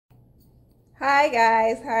Hi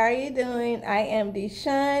guys, how are you doing? I am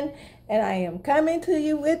Deshawn and I am coming to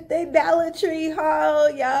you with the Dollar Tree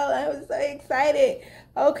haul. Y'all, I'm so excited.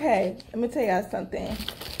 Okay, let me tell y'all something.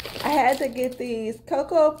 I had to get these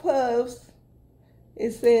Cocoa Puffs.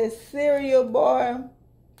 It says cereal bar,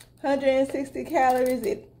 160 calories.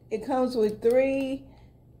 It comes with 3,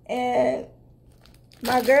 and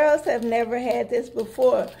my girls have never had this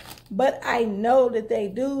before, but I know that they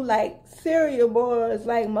do like cereal bars,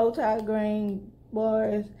 like multi-grain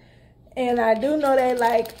bars, and I do know they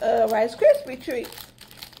like Rice Krispie treats.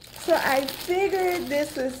 So I figured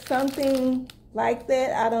this is something like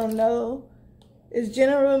that. I don't know. It's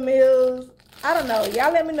General Mills. I don't know.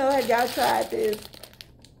 Y'all let me know if y'all tried this.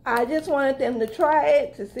 I just wanted them to try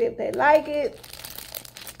it to see if they like it.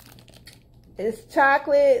 It's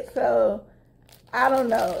chocolate, so I don't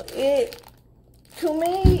know. To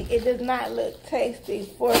me, it does not look tasty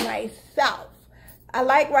for myself. I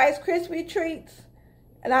like Rice Krispie treats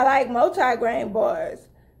and I like multi-grain bars,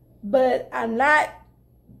 but I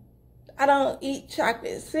don't eat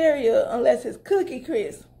chocolate cereal unless it's Cookie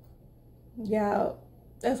Crisp. Y'all,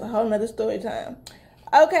 that's a whole nother story time.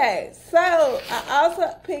 Okay, so I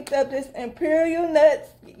also picked up this Imperial Nuts.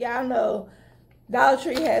 Y'all know Dollar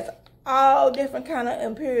Tree has all different kind of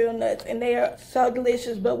Imperial Nuts, and they are so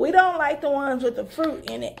delicious, but we don't like the ones with the fruit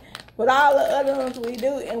in it, but all the other ones we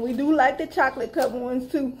do, and we do like the chocolate covered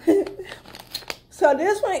ones too. So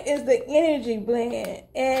this one is the energy blend,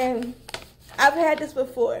 and I've had this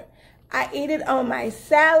before. I eat it on my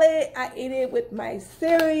salad. I eat it with my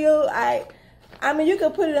cereal. I mean, you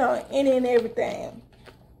can put it on any and everything.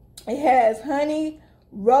 It has honey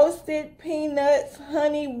roasted peanuts,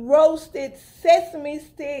 honey roasted sesame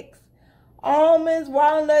sticks, almonds,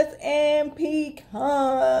 walnuts, and pecans.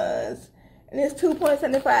 And it's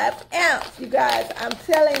 2.75 ounce, you guys. I'm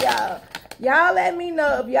telling y'all. Y'all let me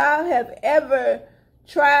know if y'all have ever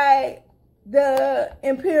tried the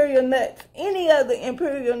Imperial Nuts, any of the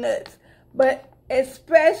Imperial Nuts, but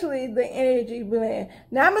especially the energy blend.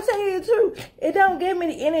 Now, I'm going to tell you the truth. It don't give me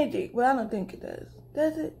the energy. Well, I don't think it does.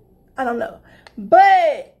 Does it? I don't know.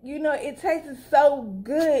 But, you know, it tastes so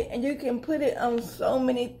good, and you can put it on so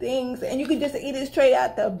many things, and you can just eat it straight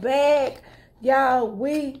out the bag. Y'all,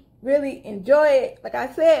 we really enjoy it. Like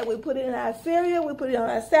I said, we put it in our cereal, we put it on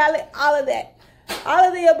our salad, all of that. All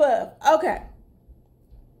of the above. Okay.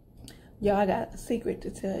 Y'all, I got a secret to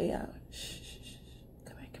tell y'all. Shh.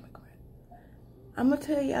 Come here. I'm going to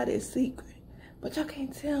tell y'all this secret, but y'all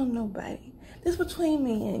can't tell nobody. This is between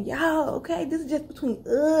me and y'all, okay? This is just between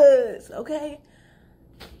us, okay?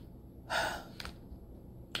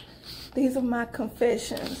 These are my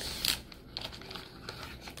confessions.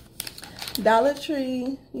 Dollar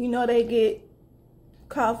Tree, you know they get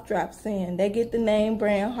cough drops in. They get the name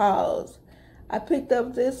brand Halls. I picked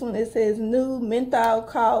up this one. It says new menthol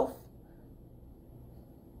cough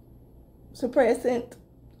suppressant,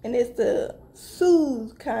 and it's the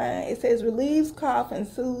soothe kind. It says relieves cough and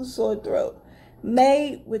soothes sore throat.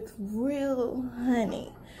 Made with real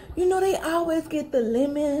honey. You know they always get the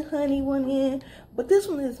lemon honey one in, but this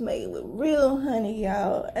one is made with real honey,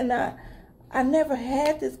 y'all. And I never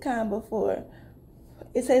had this kind before.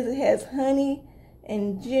 It says it has honey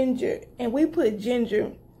and ginger, and we put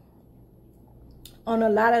ginger on a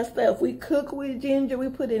lot of stuff. We cook with ginger. We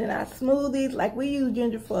put it in our smoothies. Like, we use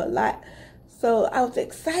ginger for a lot. So I was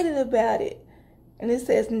excited about it. And it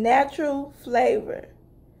says natural flavor.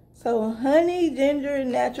 So honey, ginger,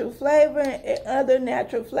 natural flavor, and other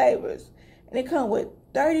natural flavors. And it comes with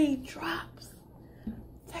 30 drops.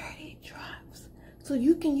 30 drops. So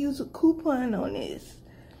you can use a coupon on this.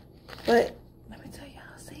 But let me tell y'all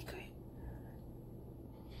a secret.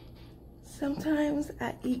 Sometimes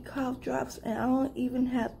I eat cough drops and I don't even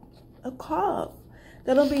have a cough.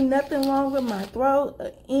 There don't be nothing wrong with my throat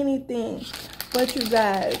or anything. But you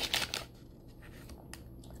guys,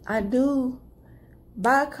 I do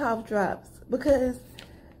buy cough drops, because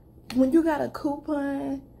when you got a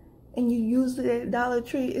coupon and you use it at Dollar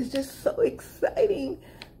Tree, it's just so exciting,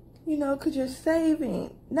 you know, because you're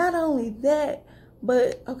saving. Not only that,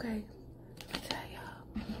 but okay, let me tell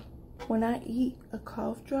y'all, when I eat a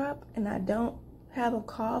cough drop and I don't have a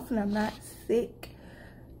cough and I'm not sick,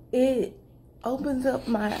 it opens up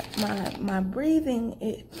my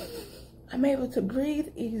breathing. I'm able to breathe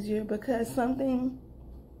easier, because something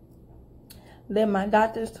that my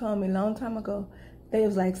doctors told me a long time ago, they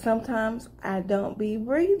was like, sometimes I don't be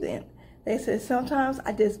breathing. They said sometimes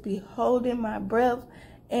I just be holding my breath,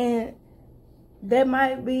 and that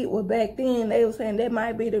might be, well, back then they were saying that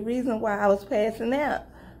might be the reason why I was passing out.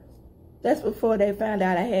 That's before they found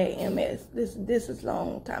out I had MS. This is a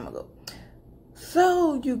long time ago.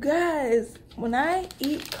 So, you guys, when I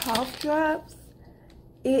eat cough drops,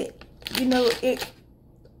 I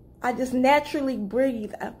just naturally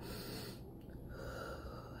breathe.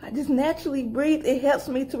 I just naturally breathe. It helps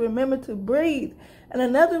me to remember to breathe. And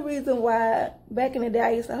another reason why back in the day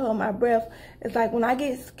I used to hold my breath is like when I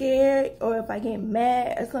get scared or if I get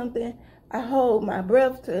mad or something, I hold my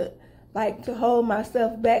breath to hold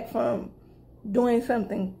myself back from doing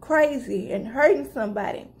something crazy and hurting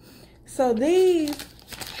somebody. So these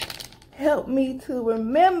help me to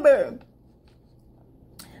remember.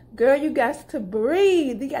 Girl, you got to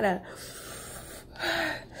breathe. You gotta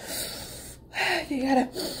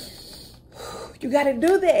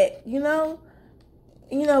do that, you know?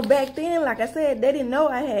 Back then, like I said, they didn't know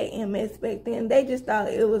I had MS back then. They just thought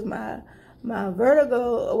it was my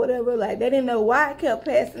vertigo or whatever. Like, they didn't know why I kept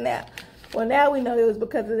passing out. Well, now we know it was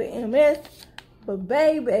because of the MS. But,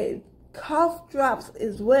 baby, cough drops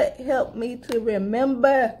is what helped me to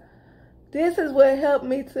remember. This is what helped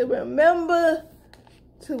me to remember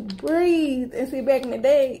to breathe. And see, back in the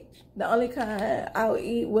day, the only kind I would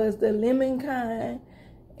eat was the lemon kind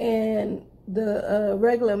and the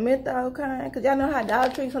regular menthol kind. Because y'all know how Dollar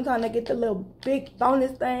Tree, sometimes they get the little big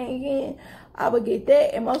bonus thing in. I would get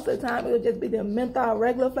that, and most of the time it would just be the menthol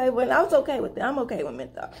regular flavor, and I was okay with it. I'm okay with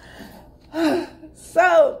menthol.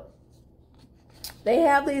 So, they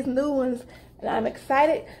have these new ones, and I'm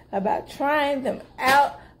excited about trying them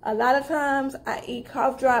out. A lot of times, I eat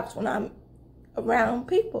cough drops when I'm around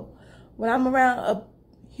people. When I'm around a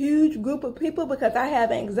huge group of people because I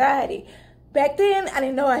have anxiety. Back then, I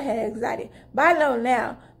didn't know I had anxiety, but I know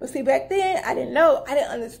now. But see, back then, I didn't know. I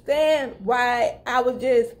didn't understand why I was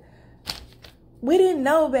just... We didn't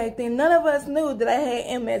know back then. None of us knew that I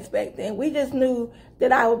had MS back then. We just knew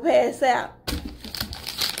that I would pass out.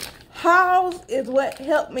 Halls is what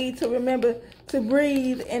helped me to remember to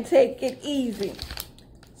breathe and take it easy.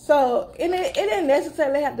 So, it didn't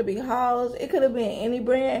necessarily have to be Halls. It could have been any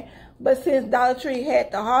brand. But since Dollar Tree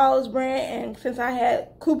had the Halls brand, and since I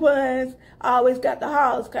had coupons, I always got the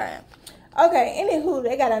Halls kind. Okay, anywho,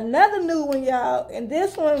 they got another new one, y'all. And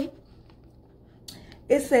this one,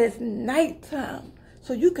 it says nighttime.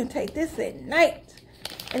 So you can take this at night.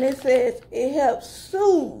 And it says it helps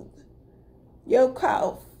soothe your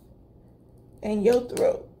cough and your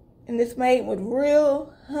throat. And it's made with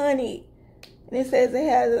real honey. And it says it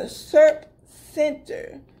has a syrup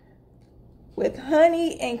center with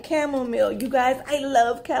honey and chamomile. You guys, I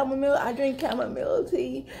love chamomile. I drink chamomile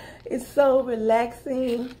tea. It's so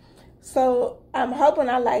relaxing. So I'm hoping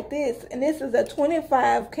I like this. And this is a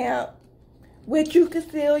 25 count, which you can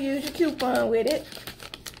still use your coupon with it.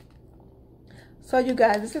 So you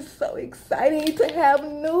guys, this is so exciting to have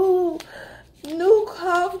new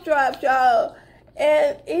cough drops, y'all.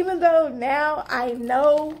 And even though now I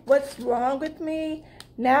know what's wrong with me,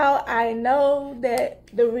 now I know that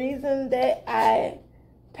the reason that I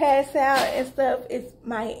pass out and stuff is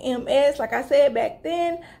my MS. Like I said back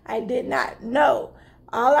then, I did not know.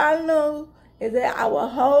 All I knew is that I will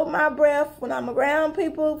hold my breath when I'm around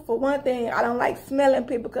people. For one thing, I don't like smelling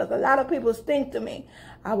people because a lot of people stink to me.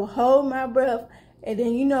 I will hold my breath, and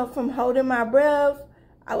then, from holding my breath,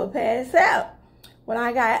 I will pass out. When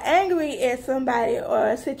I got angry at somebody or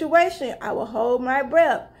a situation, I will hold my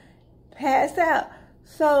breath, pass out.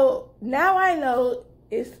 So now I know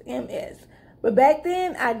it's MS. But back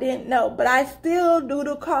then, I didn't know. But I still do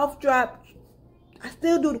the cough drops. I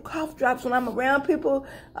still do the cough drops when I'm around people,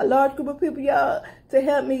 a large group of people, y'all, to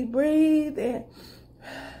help me breathe. And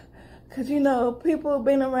because, people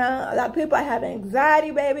been around, a lot of people, I have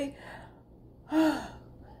anxiety, baby.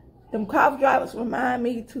 Them cough drops remind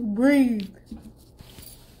me to breathe.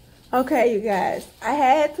 Okay, you guys, I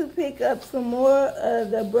had to pick up some more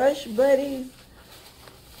of the Brush Buddies.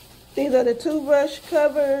 These are the toothbrush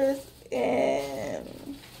covers, and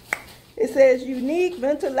it says unique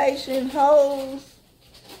ventilation hose,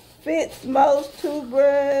 fits most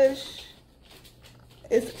toothbrush.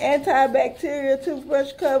 It's antibacterial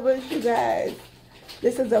toothbrush covers, you guys.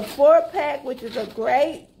 This is a 4-pack, which is a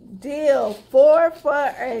great deal. 4 for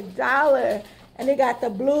 $1. And they got the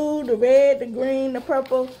blue, the red, the green, the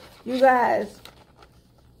purple. You guys,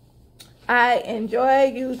 I enjoy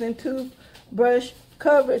using toothbrush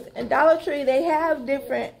covers. And Dollar Tree, they have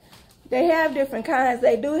different kinds.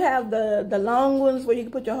 They do have the long ones where you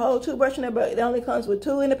can put your whole toothbrush in there, but it only comes with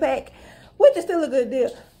 2 in the pack, which is still a good deal.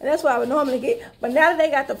 And that's what I would normally get. But now that they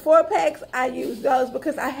got the 4-packs, I use those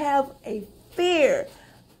because I have a fear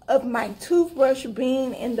of my toothbrush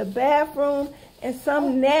being in the bathroom and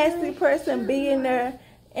some nasty person being there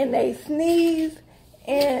and they sneeze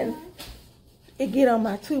and it get on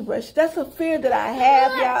my toothbrush. That's a fear that I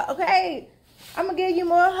have, y'all. Okay. I'm going to give you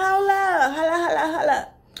more. Holla, holla, holla, holla.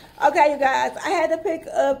 Okay, you guys, I had to pick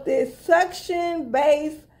up this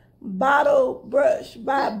suction-based bottle brush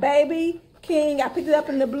by Baby King. I picked it up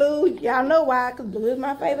in the blue. Y'all know why, because blue is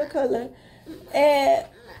my favorite color. And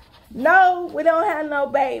no, we don't have no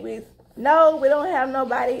babies. No, we don't have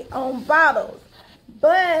nobody on bottles.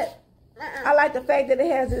 But I like the fact that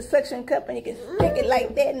it has this suction cup and you can stick it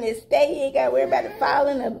like that and it stay. You ain't got to worry about it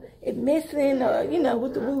falling or it missing or, you know,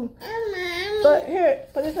 with the woo. But here,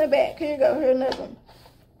 put this in the back. Here you go. Here's another one.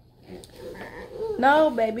 No,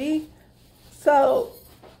 baby. So,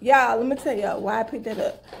 y'all, let me tell y'all why I picked that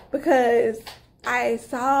up. Because I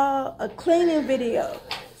saw a cleaning video.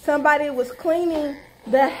 Somebody was cleaning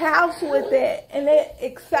the house with it, and it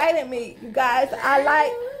excited me, you guys. I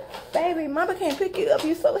like, baby, mama can't pick you up.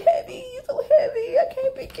 You're so heavy. You're so heavy. I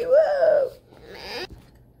can't pick you up.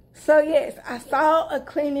 So, yes, I saw a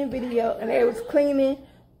cleaning video, and they was cleaning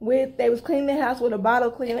the house with a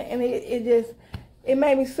bottle cleaner, and it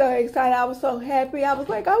made me so excited. I was so happy. I was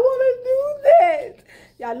like, I want to do that.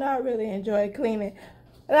 Y'all know I really enjoy cleaning.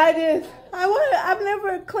 And I've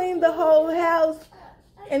never cleaned the whole house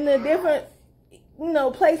in the different, you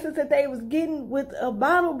know, places that they was getting with a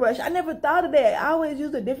bottle brush. I never thought of that. I always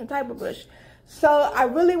use a different type of brush. So I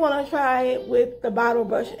really want to try it with the bottle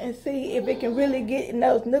brush and see if it can really get in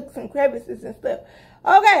those nooks and crevices and stuff.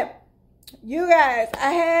 Okay, you guys,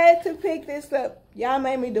 I had to pick this up. Y'all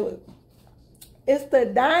made me do it. It's the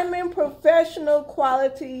Diamond Professional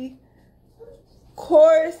Quality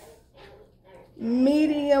Coarse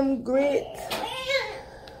Medium Grit.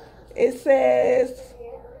 It says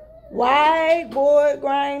wide board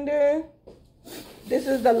grinder. This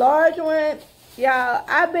is the large one. Y'all,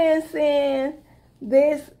 I've been seeing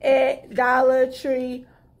this at Dollar Tree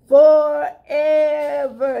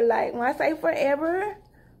forever. Like, when I say forever,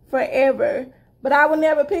 forever. But I would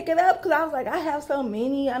never pick it up because I was like, I have so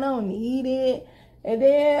many, I don't need it. And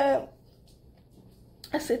then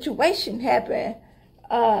a situation happened.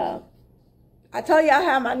 I told y'all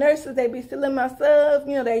how my nurses, they be stealing my stuff.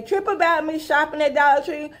 You know, they trip about me shopping at Dollar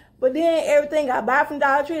Tree. But then everything I buy from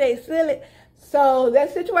Dollar Tree, they steal it. So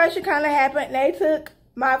that situation kind of happened. And they took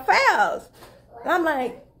my files. And I'm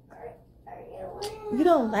like, you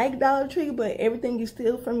don't like Dollar Tree, but everything you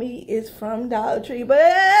steal from me is from Dollar Tree. But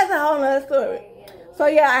that's a whole nother story. So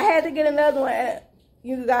yeah, I had to get another one.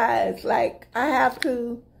 You guys, like, I have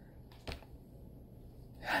to,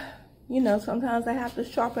 you know, sometimes I have to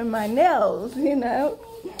sharpen my nails, you know.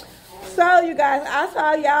 So, you guys, I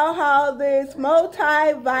saw y'all haul this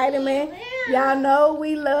multivitamin. Y'all know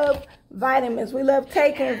we love vitamins. We love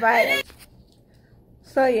taking vitamins.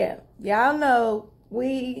 So, yeah, y'all know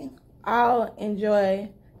we all enjoy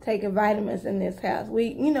taking vitamins in this house.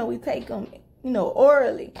 We take them, you know,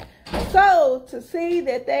 orally. So, to see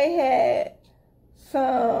that they had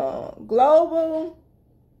some Global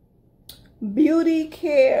Beauty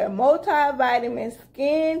Care multivitamin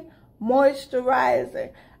skin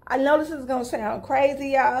moisturizer. I know this is going to sound crazy,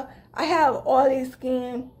 y'all. I have oily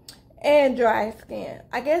skin and dry skin.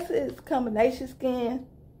 I guess it's combination skin.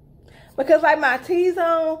 Because like my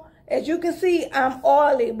T-zone, as you can see, I'm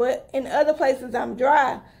oily. But in other places, I'm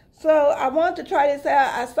dry. So I want to try this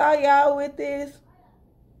out. I saw y'all with this.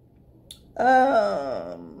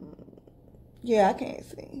 Yeah, I can't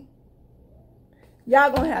see.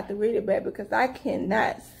 Y'all gonna have to read it back because I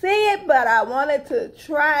cannot see it, but I wanted to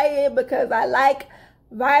try it because I like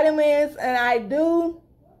vitamins, and I do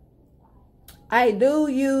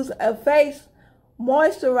use a face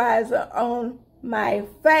moisturizer on my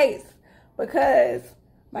face because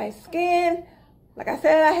my skin, like I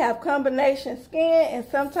said, I have combination skin, and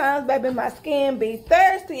sometimes, baby, my skin be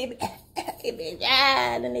thirsty. It be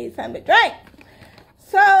dry and need something to drink.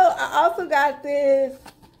 So I also got this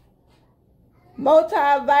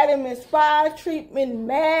multivitamin spa treatment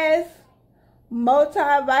mask,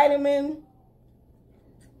 multivitamin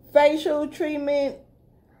facial treatment,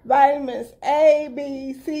 vitamins A,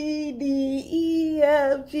 B, C, D, E,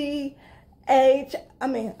 F, G, H.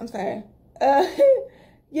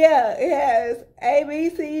 Yeah, it has A, B,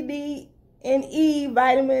 C, D, and E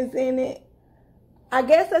vitamins in it. I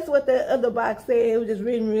guess that's what the other box said. It was just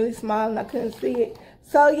written really small and I couldn't see it.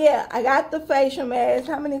 So, yeah, I got the facial mask.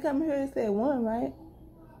 How many come here? It said one, right?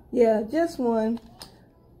 Yeah, just one.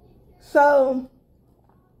 So,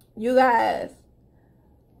 you guys,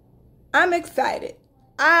 I'm excited.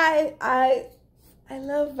 I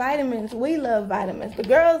love vitamins. We love vitamins. The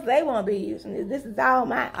girls, they won't be using this. This is all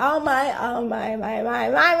mine. And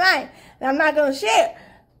I'm not going to share.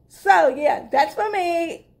 So, yeah, that's for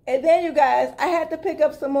me. And then, you guys, I had to pick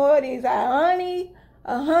up some more of these Ioni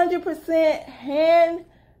 100% handmade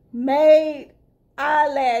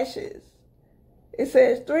eyelashes. It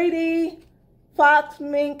says 3D Fox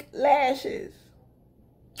Mink lashes.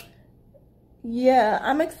 Yeah,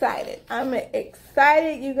 I'm excited. I'm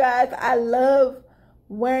excited, you guys. I love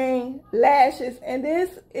wearing lashes. And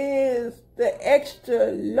this is the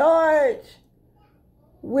extra large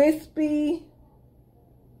wispy.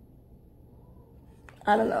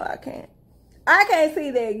 I don't know. I can't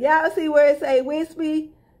see that. Y'all see where it say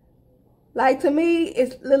wispy? Like, to me,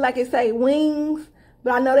 it look like it say wings.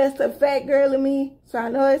 But I know that's the fat girl in me. So I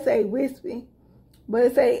know it say wispy. But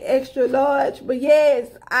it say extra large. But yes,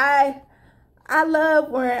 I love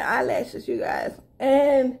wearing eyelashes, you guys.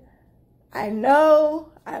 And I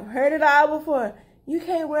know I've heard it all before. You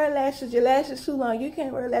can't wear lashes. Your lashes too long. You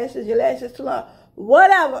can't wear lashes. Your lashes too long.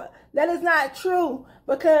 Whatever. That is not true.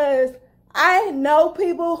 Because I know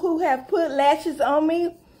people who have put lashes on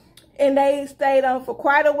me and they stayed on for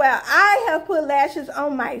quite a while. I have put lashes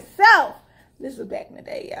on myself. This was back in the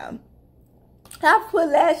day, y'all. I've put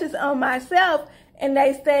lashes on myself and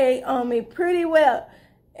they stayed on me pretty well.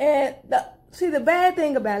 And see, the bad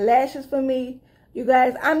thing about lashes for me, you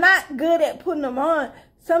guys, I'm not good at putting them on.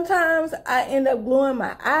 Sometimes I end up gluing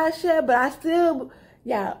my eyes shut, but I still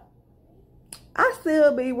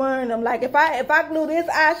be wearing them. Like if I glue this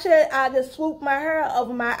eye shut, I just swoop my hair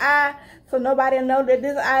over my eye so nobody know that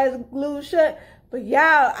this eye is glued shut. But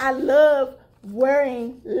y'all, I love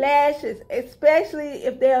wearing lashes, especially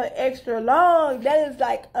if they're extra long. That is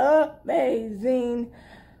like amazing.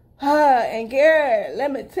 And girl,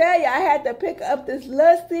 let me tell you, I had to pick up this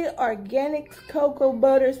Lusty Organics Cocoa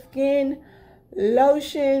Butter Skin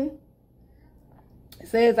Lotion. It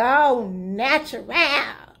says all natural.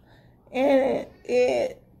 And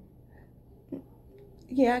yeah,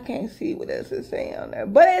 I can't see what else it's saying on there.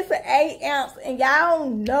 But it's an 8 ounce. And y'all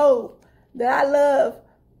know that I love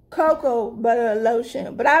cocoa butter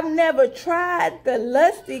lotion. But I've never tried the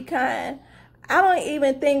Lusty kind. I don't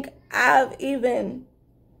even think I've even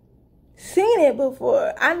seen it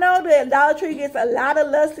before. I know that Dollar Tree gets a lot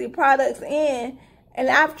of Lusty products in. And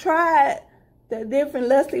I've tried the different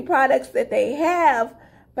Lusty products that they have.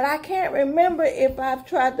 But I can't remember if I've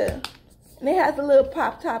tried the... And it has a little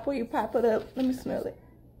pop top where you pop it up. Let me smell it.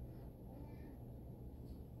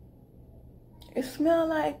 It smells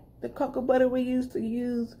like the cocoa butter we used to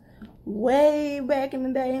use way back in the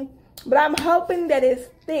day. But I'm hoping that it's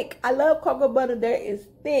thick. I love cocoa butter that is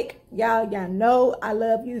thick. Y'all know I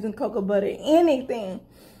love using cocoa butter in anything.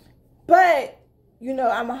 But, you know,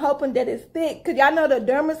 I'm hoping that it's thick. Because y'all know the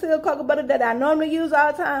Dermasil cocoa butter that I normally use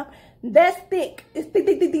all the time, that's thick. It's thick,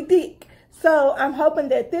 thick, thick, thick, thick. So I'm hoping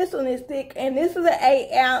that this one is thick. And this is an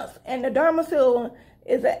 8 ounce. And the Dermasil one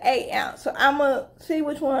is an 8 ounce. So I'm going to see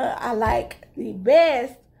which one I like the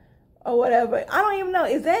best or whatever. I don't even know.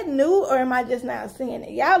 Is that new or am I just not seeing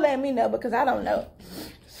it? Y'all let me know because I don't know.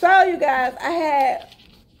 So you guys, I had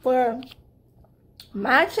for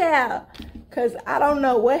my child, because I don't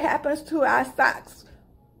know what happens to our socks.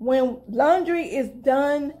 When laundry is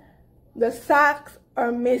done, the socks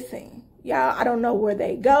are missing. Y'all, I don't know where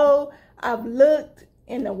they go. I've looked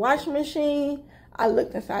in the washing machine. I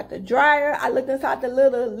looked inside the dryer. I looked inside the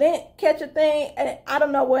little lint catcher thing. And I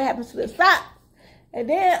don't know what happens to the socks. And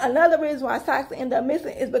then another reason why socks end up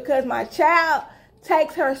missing is because my child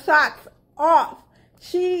takes her socks off.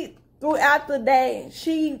 She, throughout the day,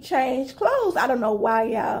 she changed clothes. I don't know why,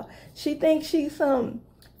 y'all. She thinks she's some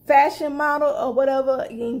fashion model or whatever.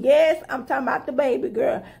 And yes, I'm talking about the baby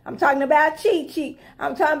girl. I'm talking about Chi-Chi.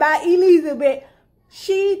 I'm talking about Elizabeth.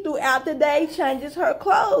 She, throughout the day, changes her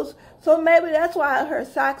clothes. So maybe that's why her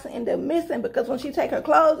socks end up missing. Because when she takes her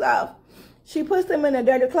clothes off, she puts them in the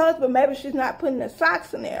dirty clothes, but maybe she's not putting the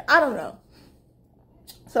socks in there. I don't know.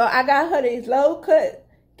 So I got her these low-cut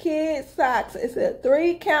kid socks. It's a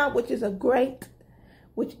 3 count, which is a great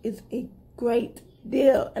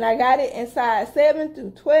deal. And I got it in size 7 through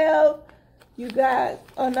 12. You guys,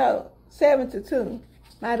 oh no, 7 to 2.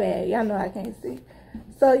 My bad. Y'all know I can't see.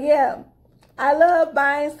 So yeah, I love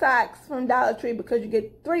buying socks from Dollar Tree because you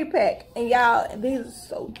get 3-pack. And y'all, these are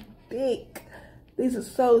so thick. These are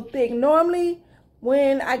so thick. Normally,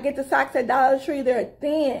 when I get the socks at Dollar Tree, they're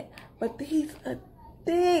thin. But these are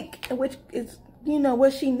thick, which is, you know,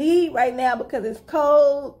 what she needs right now because it's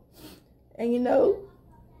cold. And, you know,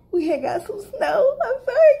 we had got some snow. I'm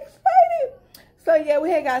so excited. So, yeah,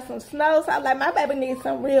 we had got some snow. So, I was like, my baby needs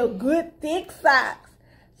some real good, thick socks.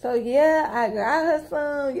 So, yeah, I got her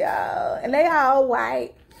some, y'all. And they all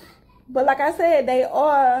white. But, like I said, they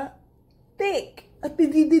are thick.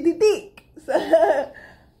 Thick. So,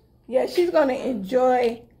 yeah, she's going to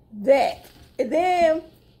enjoy that. And then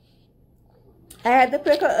I had to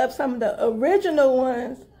pick her up some of the original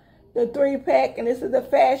ones the 3-pack, and this is the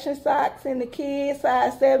fashion socks in the kids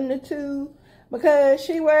size 7 to 2, because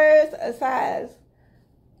she wears a size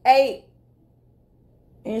 8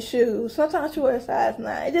 in shoes. Sometimes she wears a size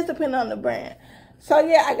 9. It just depends on the brand. So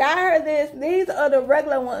yeah, I got her this. These are the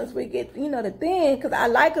regular ones we get, you know, the thin, because I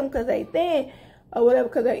like them because they thin or whatever,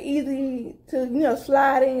 because they're easy to, you know,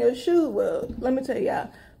 slide in your shoe. Well, let me tell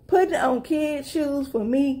y'all, putting on kids' shoes for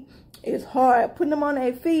me is hard. Putting them on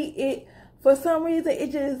their feet, it, for some reason,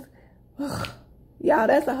 it just, y'all,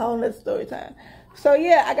 that's a whole nother story time. So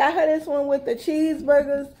yeah, I got her this one with the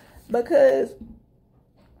cheeseburgers because,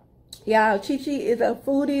 y'all, Chi-Chi is a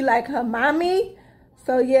foodie like her mommy.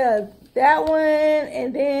 So yeah, that one,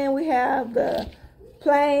 and then we have the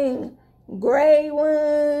plain gray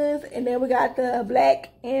ones, and then we got the black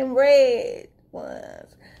and red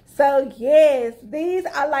ones. So yes, these,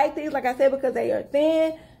 I like these, like I said, because they are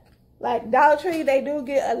thin. Like Dollar Tree, they do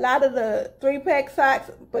get a lot of the 3-pack socks,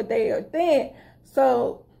 but they are thin.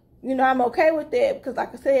 So, you know, I'm okay with that because,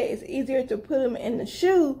 like I said, it's easier to put them in the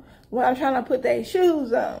shoe when I'm trying to put their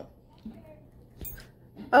shoes on.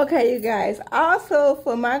 Okay, you guys, also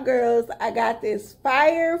for my girls, I got this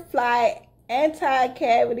Firefly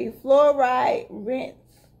Anti-Cavity Fluoride Rinse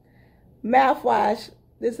Mouthwash.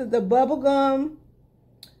 This is the bubblegum,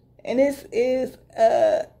 and this is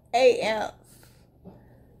 8 ounce.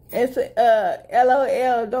 It's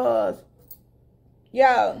LOL dolls.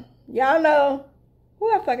 Y'all know,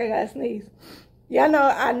 who the fuck I gotta sneeze? Y'all know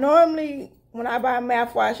I normally, when I buy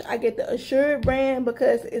mouthwash, I get the Assured brand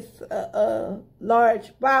because it's a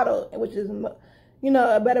large bottle, which is, you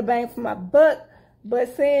know, a better bang for my buck.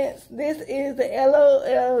 But since this is the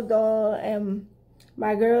LOL doll, and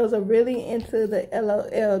my girls are really into the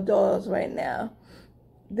LOL dolls right now,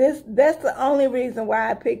 that's the only reason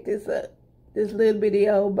why I picked this up, this little bitty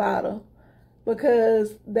old bottle,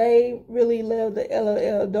 because they really love the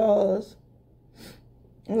LOL dolls.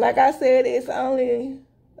 And like I said, it's only,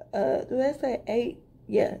 did I say 8?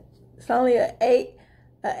 Yeah, it's only an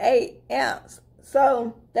 8 ounce.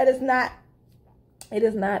 So that is not, it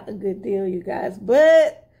is not a good deal, you guys.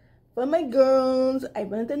 But for my girls, I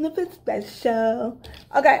want them to feel special.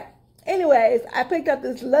 Okay, anyways, I picked up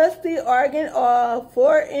this Lusty Argan Oil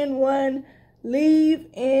 4-in-1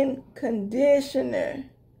 leave-in conditioner.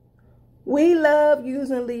 We love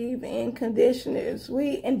using leave-in conditioners.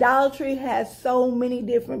 And Dollar Tree has so many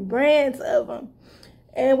different brands of them.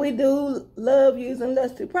 And we do love using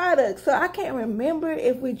Lusty products. So I can't remember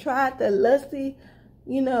if we tried the Lusty,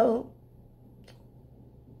 you know,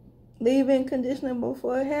 leave-in conditioner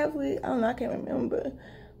before. Have we? I don't know. I can't remember.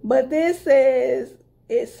 But this says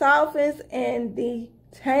it softens and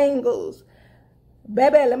detangles.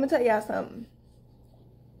 Baby, let me tell y'all something.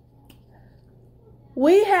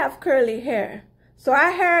 We have curly hair, so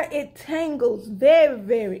our hair, it tangles very,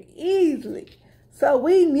 very easily. So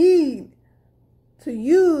we need to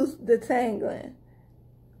use the tangler.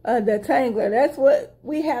 That's what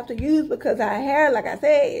we have to use because our hair, like I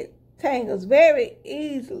said, it tangles very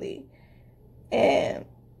easily. And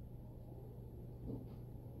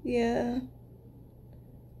yeah,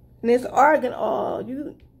 and it's argan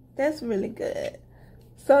oil. That's really good.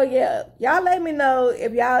 So yeah, y'all let me know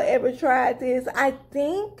if y'all ever tried this. I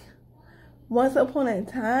think once upon a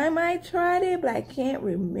time I tried it, but I can't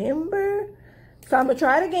remember. So I'm gonna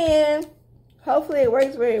try it again. Hopefully it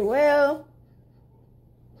works very well.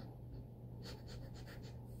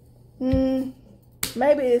 Maybe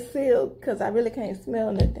it's sealed because I really can't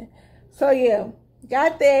smell nothing. So yeah,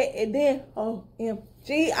 got that. And then,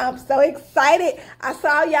 OMG, I'm so excited. I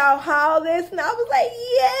saw y'all haul this and I was like,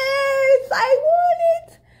 yes, I want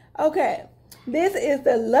it. Okay, this is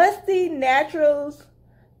the Lusty Naturals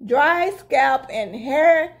Dry Scalp and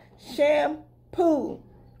Hair Shampoo.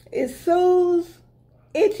 It soothes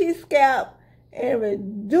itchy scalp and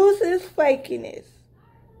reduces flakiness.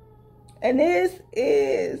 And this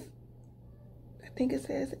is, I think it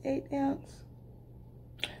says 8 ounce.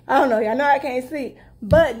 I don't know, y'all know I can't see.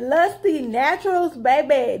 But Lusty Naturals,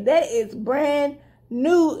 baby, that is brand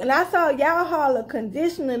new. And I saw y'all haul a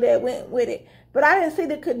conditioner that went with it. But I didn't see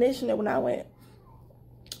the conditioner when I went.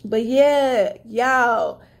 But yeah,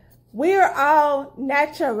 y'all, we're all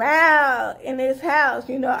natural in this house.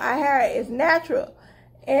 You know, our hair is natural.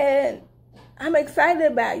 And I'm excited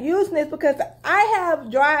about using this because I have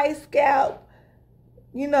dry scalp.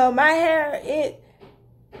 You know, my hair,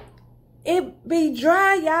 it be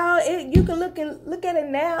dry, y'all. You can look at it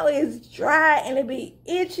now. It's dry and it be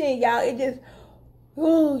itching, y'all. It just,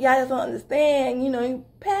 ooh, y'all just don't understand. You know, you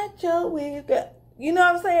pat your weave. You know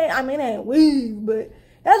what I'm saying? I mean, it ain't weave, but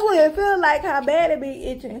that's what it feels like, how bad it be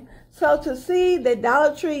itching. So to see that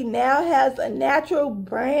Dollar Tree now has a natural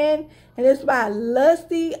brand and it's by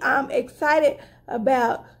Lusty, I'm excited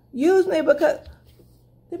about using it because,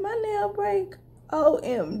 did my nail break?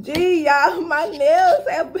 OMG, y'all, my nails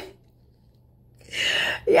have been,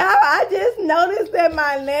 y'all, I just noticed that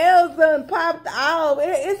my nails done popped off.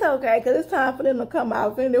 It's okay, because it's time for them to come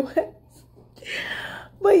off anyway.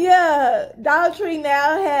 But yeah, Dollar Tree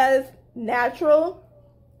now has natural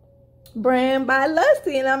brand by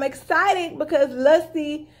Lusty, and I'm excited because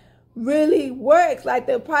Lusty really works. Like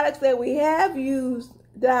the products that we have used,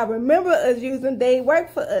 that I remember us using, they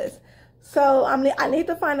work for us. So I need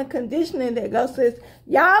to find a conditioning that goes to this.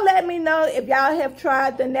 Y'all let me know if y'all have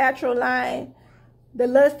tried the natural line, the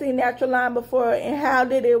Lusty natural line before, and how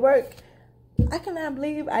did it work. I cannot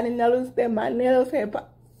believe I didn't notice that my nails had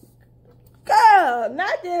popped. Girl,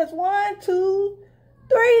 not just 1, 2,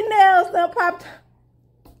 3 nails done popped.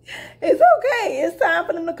 It's okay. It's time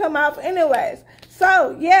for them to come off anyways.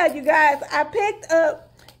 So, yeah, you guys, I picked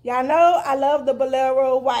up, y'all know I love the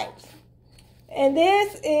Bolero wipes. And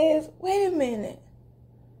this is, wait a minute.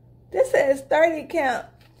 This says 30 count.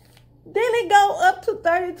 Didn't it go up to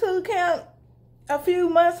 32 count a few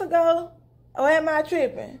months ago? Or am I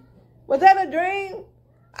tripping? Was that a dream?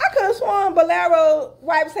 I could have sworn Bolero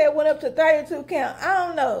wipes had went up to 32 count. I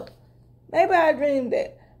don't know. Maybe I dreamed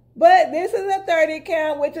that. But this is a 30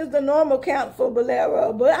 count, which is the normal count for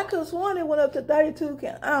Bolero. But I could have sworn it went up to 32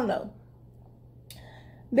 count. I don't know.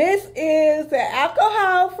 This is the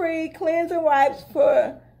alcohol-free cleansing wipes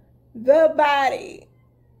for the body.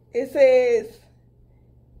 It says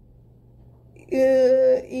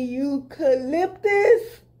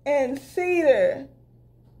eucalyptus and cedar.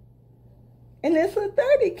 And it's a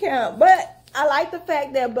 30 count. But I like the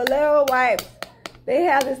fact that Bolero wipes, they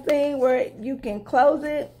have this thing where you can close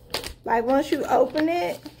it. Like once you open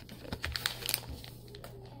it,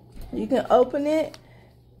 you can open it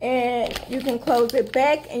and you can close it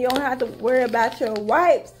back and you don't have to worry about your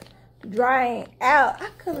wipes drying out. I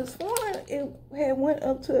could have sworn it had went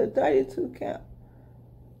up to a 32 count.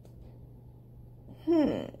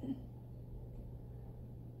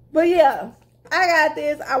 But yeah, I got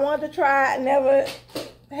this. I wanted to try. I never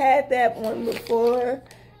had that one before.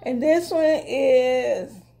 And this one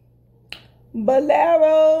is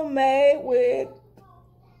Bolero made with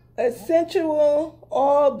essential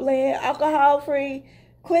oil blend, alcohol-free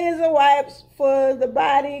cleansing wipes for the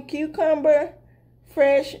body, cucumber,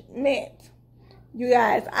 fresh mint. You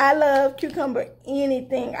guys, I love cucumber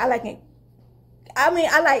anything. I like it. I mean,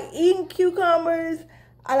 I like eating cucumbers.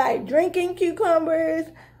 I like drinking cucumbers.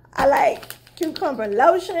 I like cucumber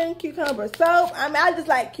lotion, cucumber soap. I mean, I just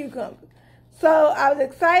like cucumber. So I was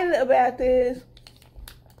excited about this.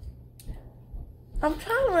 I'm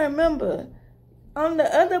trying to remember. On the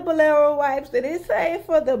other Bolero wipes, did it say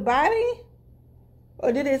for the body?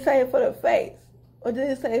 Or did it say for the face? Or did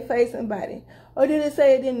it say face and body? Or did it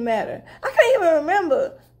say it didn't matter? I can't even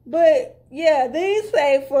remember. But yeah, these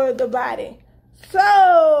say for the body.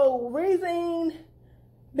 So, reason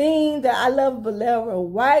being that I love Bolero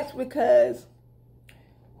wipes because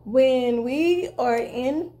when we are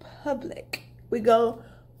in public, we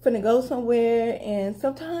finna go somewhere and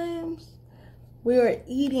sometimes we are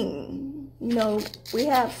eating, you know, we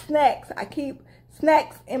have snacks. I keep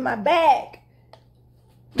snacks in my bag.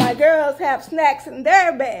 My girls have snacks in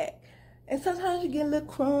their bag. And sometimes you get little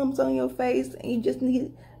crumbs on your face and you just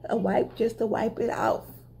need a wipe just to wipe it off.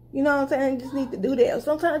 You know what I'm saying? You just need to do that. Or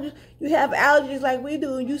sometimes you have allergies like we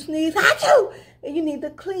do and you sneeze, achoo! And you need to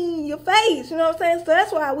clean your face. You know what I'm saying? So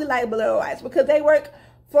that's why we like Bolero wipes, because they work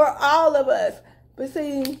for all of us. But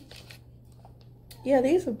see, yeah,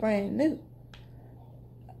 these are brand new.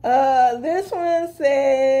 This one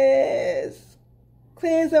says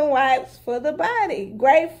cleansing wipes for the body,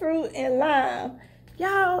 grapefruit and lime.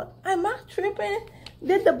 Y'all, am I tripping?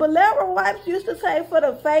 Did the Bolero wipes used to say for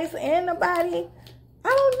the face and the body? I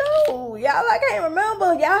don't know. Y'all, I can't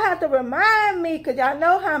remember. Y'all have to remind me because y'all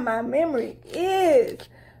know how my memory is.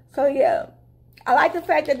 So, yeah. I like the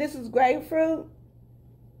fact that this is grapefruit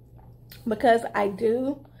because I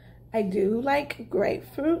do like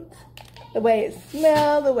grapefruit. The way it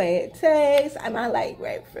smells, the way it tastes. I like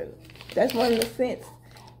grapefruit. That's one of the scents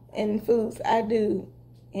and foods I do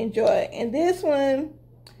enjoy. And this one,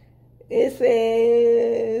 it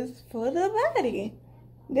says for the body.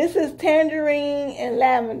 This is tangerine and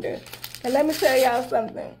lavender. And let me tell y'all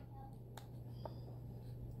something.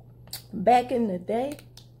 Back in the day,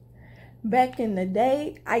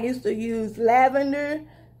 I used to use lavender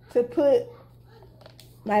to put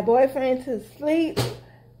my boyfriend to sleep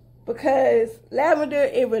because lavender,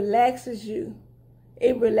 it relaxes you.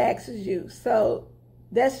 It relaxes you. So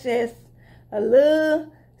That's just a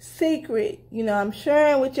little secret. You know, I'm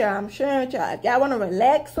sharing with y'all. If y'all want to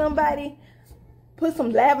relax somebody, put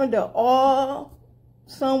some lavender oil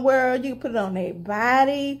somewhere. You can put it on their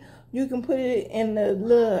body. You can put it in the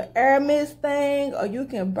little air mist thing, or you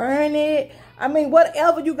can burn it. I mean,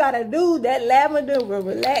 whatever you got to do, that lavender will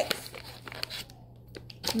relax.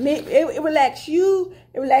 It relax you.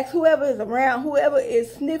 It relax whoever is around. Whoever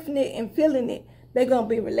is sniffing it and feeling it, they're going to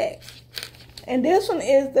be relaxed. And this one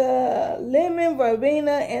is the lemon,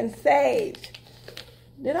 verbena, and sage.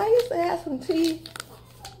 Did I used to have some tea?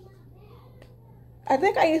 I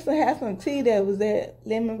think I used to have some tea that was that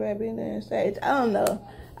lemon, verbena, and sage. I don't know.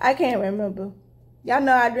 I can't remember. Y'all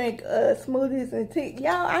know I drink smoothies and tea.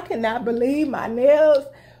 Y'all, I cannot believe my nails.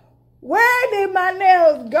 Where did my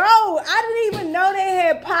nails go? I didn't even know they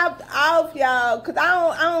had popped off, y'all. Because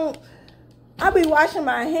I be washing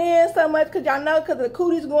my hands so much. Because y'all know, because the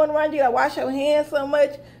cooties going around, you got to wash your hands so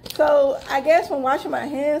much. So I guess when washing my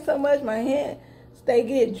hands so much, my hands, they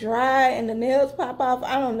get dry and the nails pop off.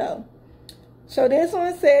 I don't know. So this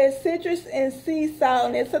one says citrus and sea salt.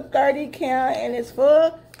 And it's a 30 count. And it's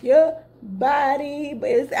for your body. But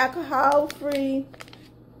it's alcohol free.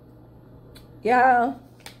 Y'all.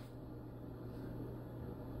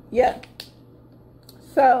 Yeah.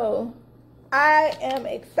 So I am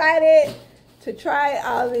excited to try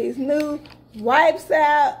all these new wipes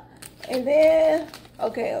out. And then,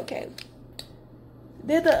 okay.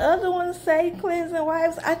 Did the other ones say cleansing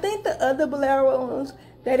wipes? I think the other Bolero ones,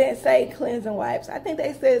 they didn't say cleansing wipes. I think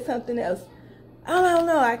they said something else. I don't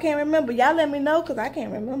know. I can't remember. Y'all let me know because I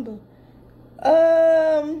can't remember.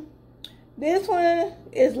 This one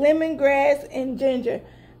is lemongrass and ginger.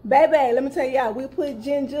 Baby, let me tell y'all, we put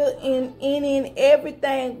ginger in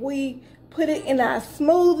everything. We put it in our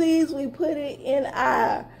smoothies. We put it in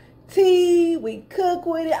our tea. We cook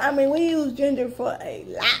with it. I mean, we use ginger for a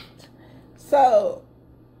lot. So,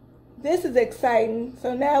 this is exciting.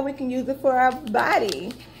 So, now we can use it for our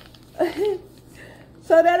body.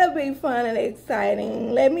 So, that'll be fun and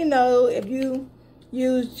exciting. Let me know if you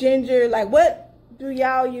use ginger. Like, what do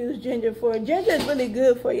y'all use ginger for? Ginger is really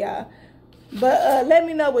good for y'all. But let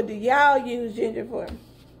me know, what do y'all use ginger for?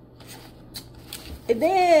 And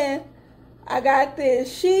then I got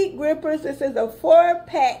this sheet grippers. This is a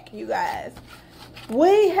 4-pack, you guys.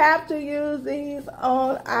 We have to use these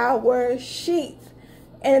on our sheets.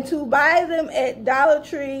 And to buy them at Dollar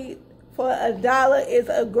Tree for $1 is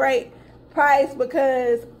a great price,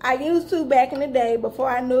 because I used to, back in the day, before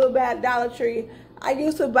I knew about Dollar Tree, I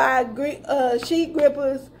used to buy sheet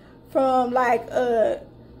grippers from like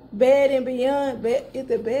Bed and Beyond. Is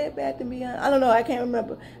it Bed Bath and Beyond? I don't know. I can't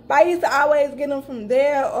remember. But I used to always get them from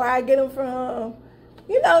there, or I get them from,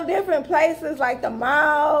 you know, different places like the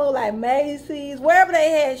mall, like Macy's, wherever they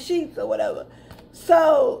had sheets or whatever.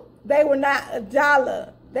 So they were not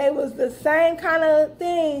 $1. They was the same kind of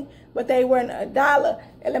thing, but they weren't $1.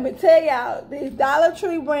 And let me tell y'all, these Dollar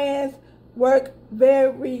Tree brands work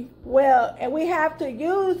very well. And we have to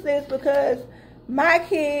use this because my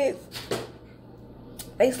kids,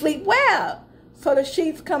 they sleep well, so the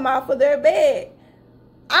sheets come off of their bed.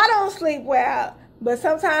 I don't sleep well, but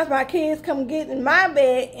sometimes my kids come get in my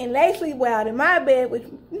bed and they sleep well in my bed, which,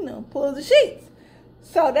 you know, pulls the sheets.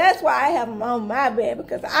 So that's why I have them on my bed,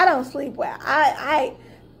 because I don't sleep well. I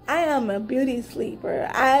am a beauty sleeper.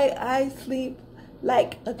 I sleep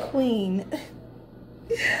like a queen.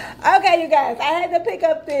 Okay, you guys, I had to pick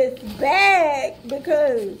up this bag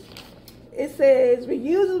because it says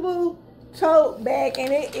reusable tote bag,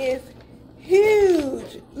 and it is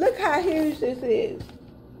huge. Look how huge this is.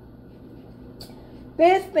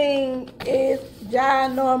 This thing is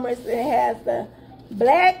ginormous. It has the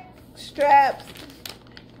black straps,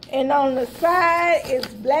 and on the side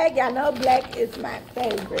it's black. Y'all know black is my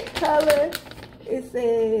favorite color. It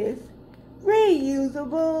says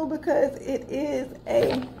reusable because it is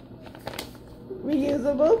a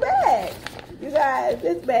reusable bag. You guys,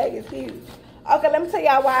 this bag is huge. Okay, let me tell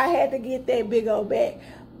y'all why I had to get that big old bag.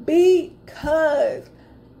 Because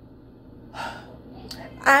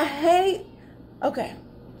I hate, okay,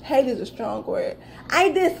 hate is a strong word. I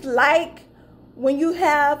dislike when you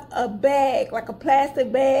have a bag, like a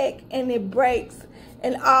plastic bag, and it breaks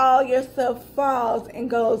and all your stuff falls and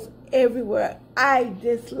goes everywhere. I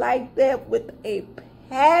dislike that with a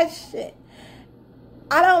passion.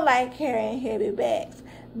 I don't like carrying heavy bags.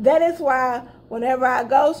 That is why whenever I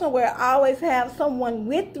go somewhere, I always have someone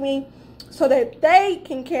with me so that they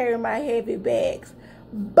can carry my heavy bags.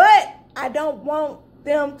 But I don't want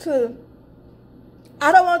the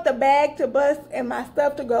bag to bust and my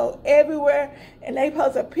stuff to go everywhere, and they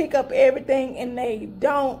supposed to pick up everything and they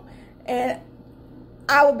don't. And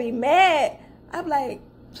I would be mad. I'd be like,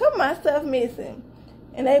 some of my stuff missing.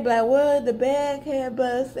 And they'd be like, well, the bag had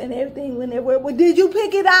bust and everything when they were, well, did you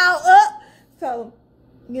pick it all up? So,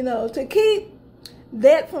 you know, to keep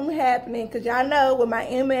that from happening, because y'all know with my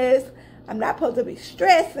MS, I'm not supposed to be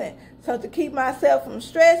stressing. So to keep myself from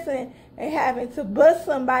stressing and having to bust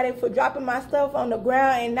somebody for dropping my stuff on the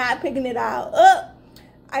ground and not picking it all up,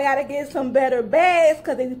 I got to get some better bags,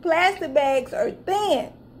 because these plastic bags are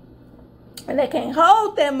thin. And they can't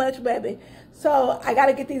hold that much, baby. So I got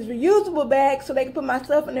to get these reusable bags so they can put my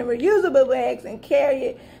stuff in the reusable bags and carry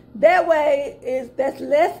it. That way, that's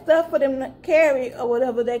less stuff for them to carry or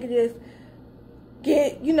whatever. They can just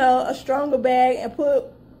get, you know, a stronger bag and put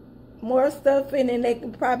more stuff in, and they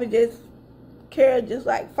can probably just carry just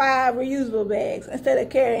like 5 reusable bags instead of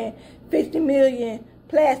carrying 50 million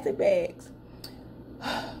plastic bags.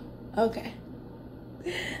 Okay.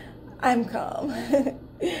 I'm calm.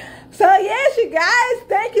 So yes, you guys,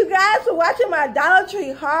 thank you guys for watching my Dollar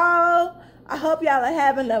Tree haul. I hope y'all are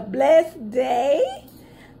having a blessed day.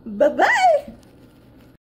 Bye-bye.